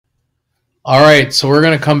All right, so we're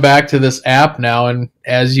going to come back to this app now, and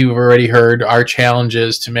as you've already heard, our challenge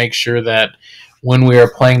is to make sure that when we are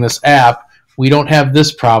playing this app, we don't have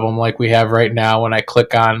this problem like we have right now when I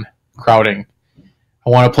click on crowding. I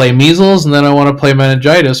want to play measles, and then I want to play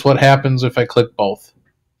meningitis. What happens if I click both?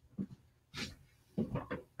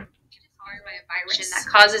 That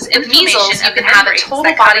causes inflammation. You can have a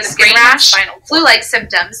total body skin rash, flu-like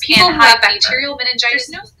symptoms, and high bacterial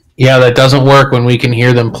meningitis. Yeah, that doesn't work when we can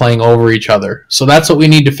hear them playing over each other. So that's what we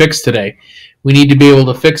need to fix today. We need to be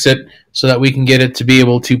able to fix it so that we can get it to be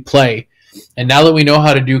able to play. And now that we know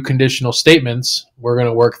how to do conditional statements, we're going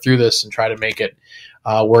to work through this and try to make it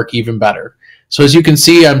work even better. So as you can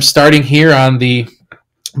see, I'm starting here on the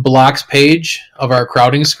blocks page of our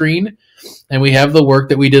crowding screen. And we have the work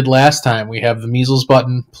that we did last time. We have the measles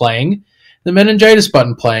button playing, the meningitis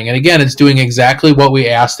button playing. And again, it's doing exactly what we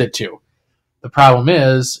asked it to. The problem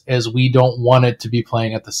is we don't want it to be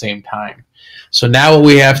playing at the same time. So now what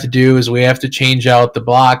we have to do is we have to change out the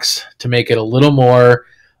blocks to make it a little more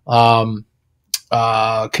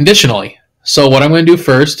conditionally. So what I'm going to do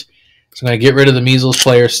first is I'm going to get rid of the measles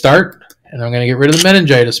player start, and I'm going to get rid of the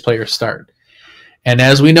meningitis player start. And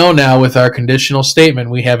as we know now with our conditional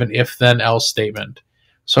statement, we have an if-then-else statement.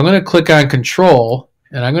 So I'm going to click on Control,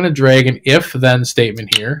 and I'm going to drag an if-then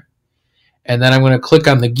statement here. And then I'm going to click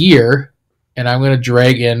on the gear, and I'm going to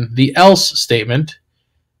drag in the else statement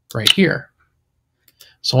right here.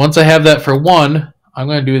 So once I have that for one, I'm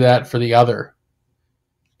going to do that for the other.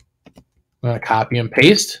 I'm going to copy and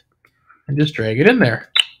paste and just drag it in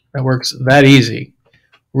there. That works that easy.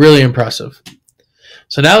 Really impressive.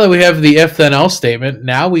 So now that we have the if-then-else statement,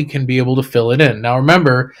 now we can be able to fill it in. Now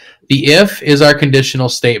remember, the if is our conditional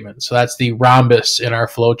statement. So that's the rhombus in our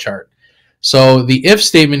flowchart. So the if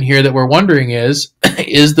statement here that we're wondering is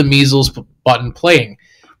the measles button playing?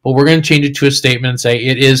 Well, we're going to change it to a statement and say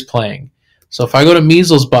it is playing. So if I go to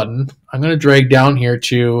measles button, I'm going to drag down here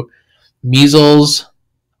to measles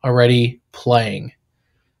already playing.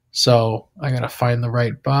 So I got to find the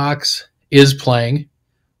right box. Is playing.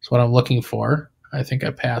 That's what I'm looking for. I think I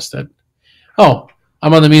passed it. Oh,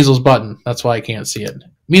 I'm on the measles button. That's why I can't see it.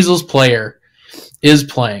 Measles player is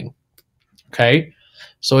playing. Okay.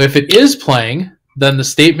 So if it is playing, then the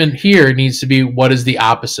statement here needs to be what is the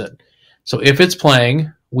opposite. So if it's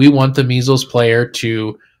playing, we want the measles player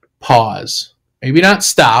to pause. Maybe not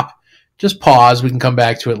stop, just pause. We can come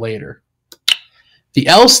back to it later. The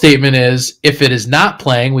else statement is if it is not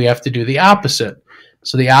playing, we have to do the opposite.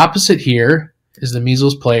 So the opposite here is the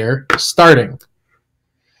measles player starting.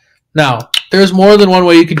 Now, there's more than one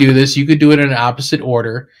way you could do this. You could do it in an opposite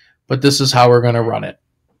order, but this is how we're going to run it.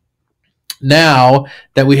 Now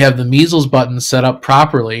that we have the measles button set up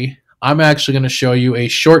properly, I'm actually going to show you a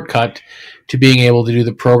shortcut to being able to do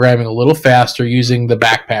the programming a little faster using the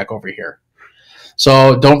backpack over here.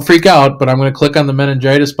 So don't freak out, but I'm going to click on the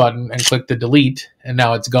meningitis button and click the delete, and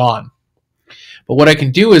now it's gone. But what I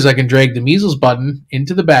can do is I can drag the measles button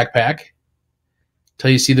into the backpack until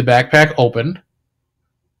you see the backpack open.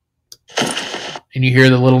 And you hear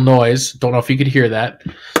the little noise. Don't know if you could hear that.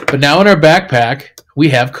 But now in our backpack, we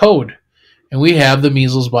have code. And we have the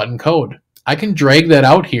measles button code. I can drag that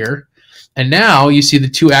out here. And now you see the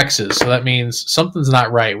two X's. So that means something's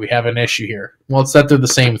not right. We have an issue here. Well, it's that they're the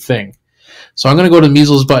same thing. So I'm going to go to the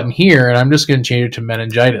measles button here, and I'm just going to change it to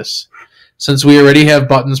meningitis. Since we already have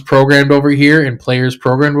buttons programmed over here and players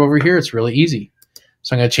programmed over here, it's really easy.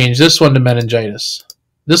 So I'm going to change this one to meningitis.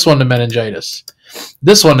 This one to meningitis.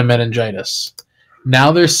 This one to meningitis.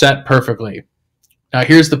 Now they're set perfectly. Now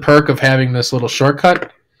here's the perk of having this little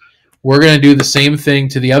shortcut. We're going to do the same thing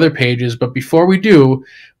to the other pages, but before we do,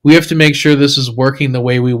 we have to make sure this is working the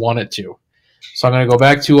way we want it to. So I'm going to go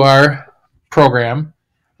back to our program.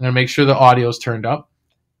 I'm going to make sure the audio is turned up.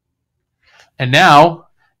 And now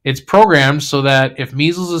it's programmed so that if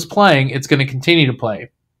measles is playing, it's going to continue to play.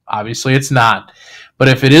 Obviously, it's not. But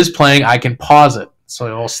if it is playing, I can pause it. So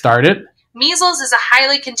I'll start it. Measles is a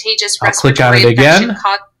highly contagious I'll click on respiratory it again,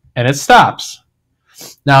 infection and it stops.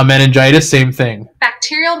 Now meningitis, same thing.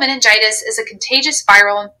 Bacterial meningitis is a contagious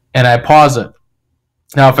viral And I pause it.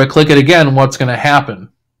 Now if I click it again, what's going to happen?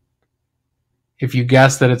 If you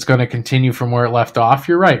guess that it's going to continue from where it left off,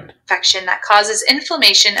 you're right. infection that causes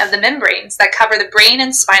inflammation of the membranes that cover the brain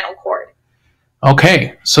and spinal cord.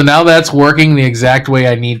 Okay, so now that's working the exact way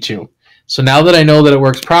I need to. So now that I know that it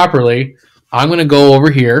works properly, I'm going to go over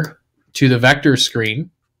here to the vector screen,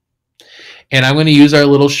 and I'm going to use our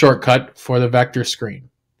little shortcut for the vector screen.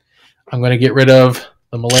 I'm going to get rid of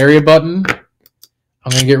the malaria button.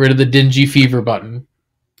 I'm going to get rid of the dingy fever button.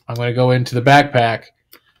 I'm going to go into the backpack.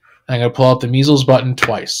 I'm going to pull out the measles button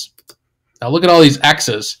twice. Now look at all these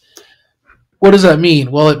X's. What does that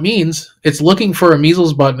mean? Well, it means it's looking for a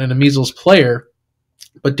measles button and a measles player,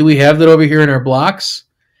 but do we have that over here in our blocks?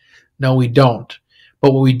 No, we don't.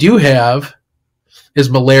 But what we do have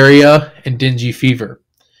is malaria and dingy fever.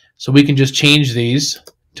 So we can just change these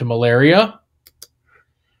to malaria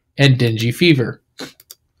and dingy fever.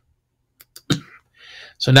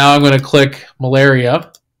 So now I'm going to click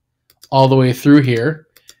malaria all the way through here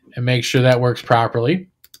and make sure that works properly.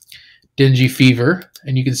 Dingy fever,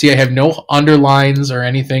 and you can see I have no underlines or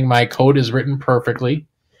anything. My code is written perfectly.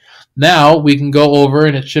 Now we can go over,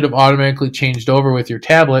 and it should have automatically changed over with your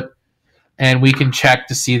tablet, and we can check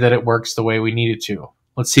to see that it works the way we need it to.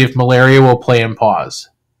 Let's see if malaria will play and pause.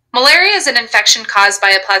 Malaria is an infection caused by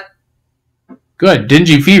a Good.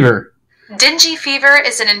 Dingy fever. Dingy fever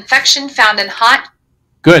is an infection found in hot.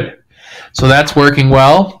 Good. So that's working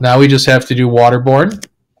well. Now we just have to do Waterborne.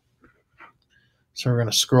 So we're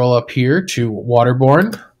going to scroll up here to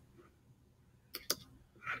Waterborne.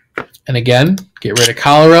 And again, get rid of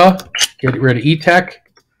cholera, get rid of E-Tech,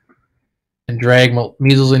 and drag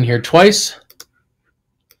measles in here twice.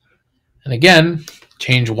 And again,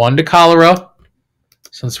 change 1 to cholera,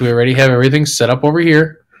 since we already have everything set up over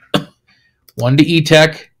here. 1 to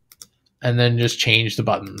E-Tech, and then just change the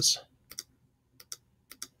buttons.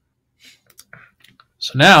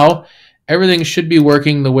 So now, everything should be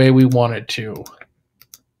working the way we want it to.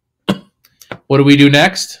 What do we do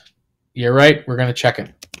next? You're right, we're going to check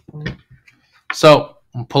it. So,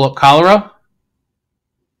 we'll pull up cholera.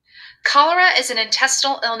 Cholera is an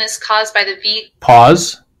intestinal illness caused by the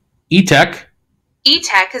Pause. E-Tech.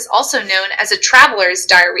 E-Tech is also known as a traveler's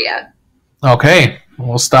diarrhea. Okay,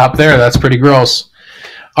 we'll stop there. That's pretty gross.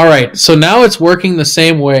 All right, so now it's working the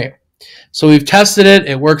same way. So we've tested it.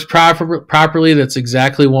 It works properly. That's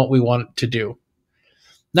exactly what we want it to do.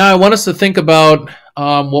 Now I want us to think about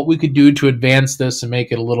what we could do to advance this and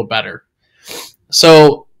make it a little better.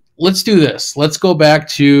 So let's do this. Let's go back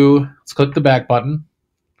to, let's click the back button.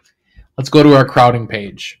 Let's go to our crowding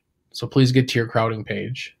page. So please get to your crowding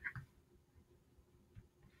page.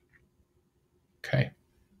 Okay.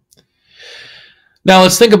 Now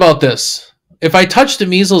let's think about this. If I touch the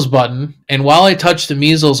measles button, and while I touch the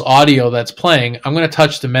measles audio that's playing, I'm going to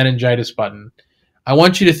touch the meningitis button. I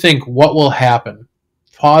want you to think what will happen.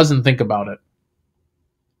 Pause and think about it.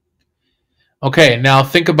 Okay, now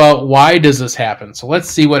think about why does this happen. So let's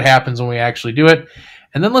see what happens when we actually do it.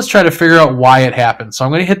 And then let's try to figure out why it happens. So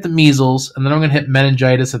I'm going to hit the measles, and then I'm going to hit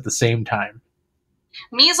meningitis at the same time.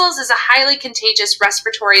 Measles is a highly contagious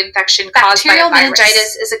respiratory infection caused by a virus.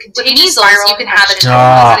 Meningitis is a contagious viral you can have it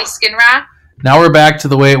in a skin rash. Now we're back to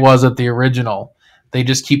the way it was at the original. They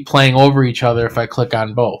just keep playing over each other if I click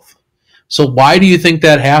on both. So why do you think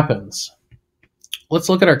that happens? Let's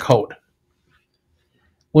look at our code.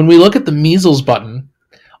 When we look at the measles button,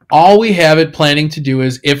 all we have it planning to do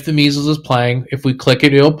is if the measles is playing, if we click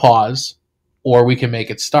it, it'll pause, or we can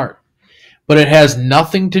make it start. But it has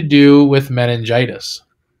nothing to do with meningitis.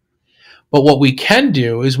 But what we can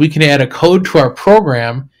do is we can add a code to our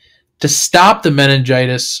program to stop the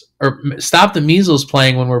meningitis, or stop the measles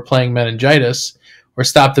playing when we're playing meningitis, or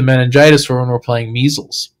stop the meningitis for when we're playing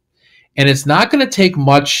measles. And it's not going to take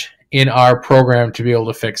much in our program to be able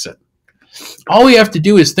to fix it. All we have to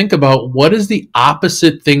do is think about what is the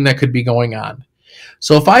opposite thing that could be going on.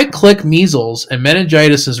 So if I click measles and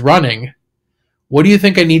meningitis is running, what do you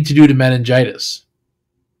think I need to do to meningitis?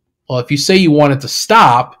 Well, if you say you want it to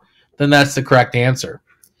stop, then that's the correct answer.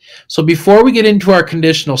 So before we get into our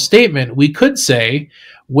conditional statement, we could say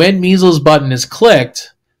when measles button is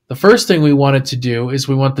clicked, the first thing we want it to do is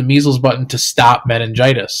we want the measles button to stop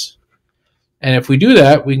meningitis. And if we do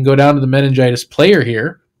that, we can go down to the meningitis player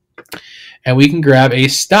here, and we can grab a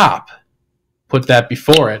stop, put that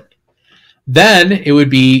before it. Then it would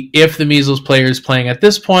be if the measles player is playing at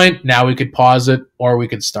this point, now we could pause it or we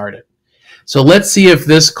could start it. So let's see if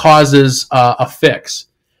this causes a fix.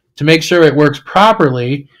 To make sure it works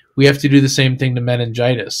properly, we have to do the same thing to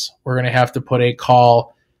meningitis. We're going to have to put a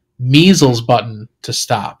call measles button to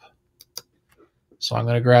stop. So I'm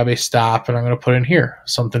going to grab a stop and I'm going to put in here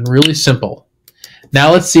something really simple.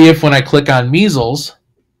 Now let's see if when I click on measles,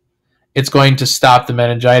 it's going to stop the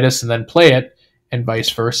meningitis and then play it, and vice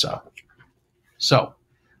versa. So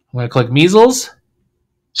I'm going to click measles.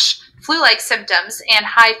 Flu-like symptoms and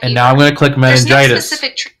high fever. And now I'm going to click meningitis. There's no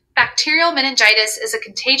specific bacterial meningitis is a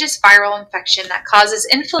contagious viral infection that causes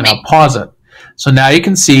inflammation. And I'll pause it. So now you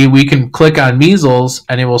can see we can click on measles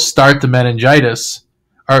and it will start the meningitis,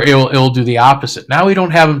 or it will do the opposite. Now we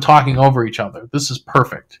don't have them talking over each other. This is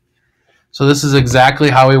perfect. So this is exactly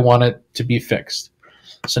how we want it to be fixed.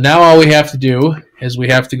 So now all we have to do is we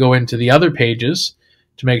have to go into the other pages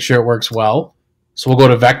to make sure it works well. So we'll go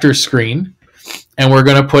to vector screen, and we're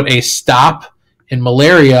going to put a stop in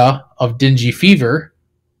malaria of dingy fever.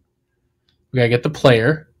 We got to get the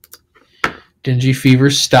player. Dingy fever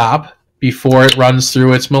stop before it runs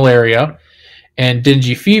through its malaria. And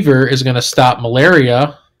dingy fever is going to stop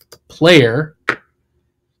malaria player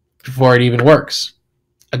before it even works.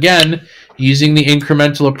 Again, using the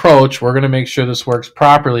incremental approach, we're going to make sure this works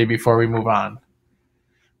properly before we move on.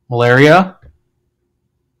 Malaria.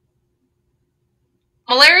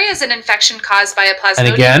 Malaria is an infection caused by a plasmodium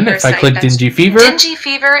And again, if I click dingy fever, dingy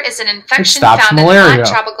fever is an infection stops found malaria. in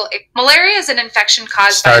non-tropical. Malaria is an infection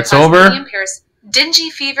caused Starts by a over. plasmodium parasite. Dingy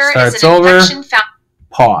fever Starts is an over. infection found.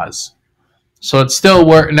 Pause. So it still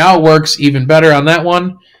now it works even better on that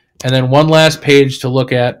one. And then one last page to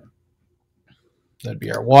look at. That'd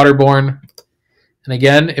be our Waterborne. And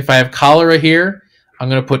again, if I have cholera here, I'm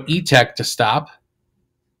going to put ETEC to stop.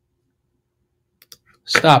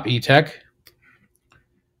 Stop ETEC.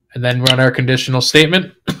 And then run our conditional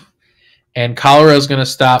statement. And cholera is going to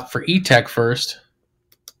stop for ETEC first.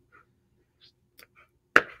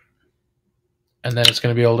 And then it's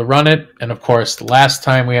going to be able to run it. And of course, the last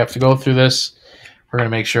time we have to go through this, we're going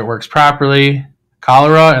to make sure it works properly.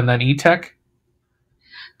 Cholera and then ETEC.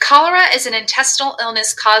 Cholera is an intestinal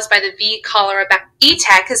illness caused by the V. cholera bacteria.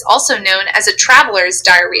 ETEC is also known as a traveler's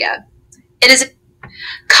diarrhea.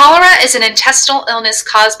 Cholera is an intestinal illness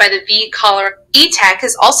caused by the V. cholera. ETEC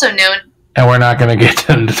is also known. And we're not going to get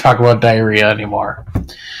to talk about diarrhea anymore.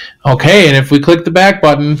 Okay, and if we click the back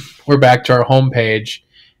button, we're back to our home page,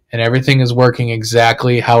 and everything is working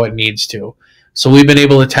exactly how it needs to. So we've been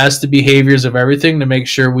able to test the behaviors of everything to make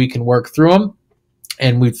sure we can work through them.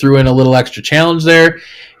 And we threw in a little extra challenge there.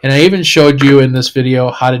 And I even showed you in this video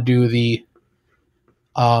how to do the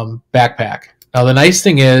backpack. Now the nice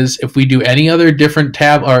thing is, if we do any other different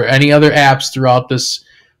tab or any other apps throughout this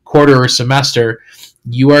quarter or semester,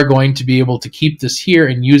 you are going to be able to keep this here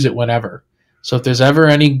and use it whenever. So if there's ever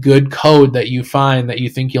any good code that you find that you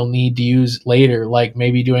think you'll need to use later, like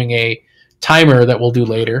maybe doing a timer that we'll do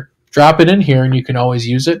later, drop it in here and you can always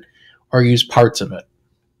use it or use parts of it.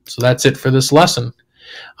 So that's it for this lesson.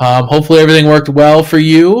 Hopefully everything worked well for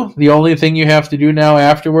you. The only thing you have to do now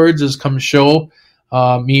afterwards is come show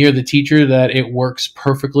me or the teacher that it works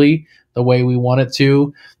perfectly the way we want it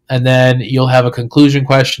to. And then you'll have a conclusion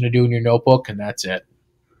question to do in your notebook, and that's it.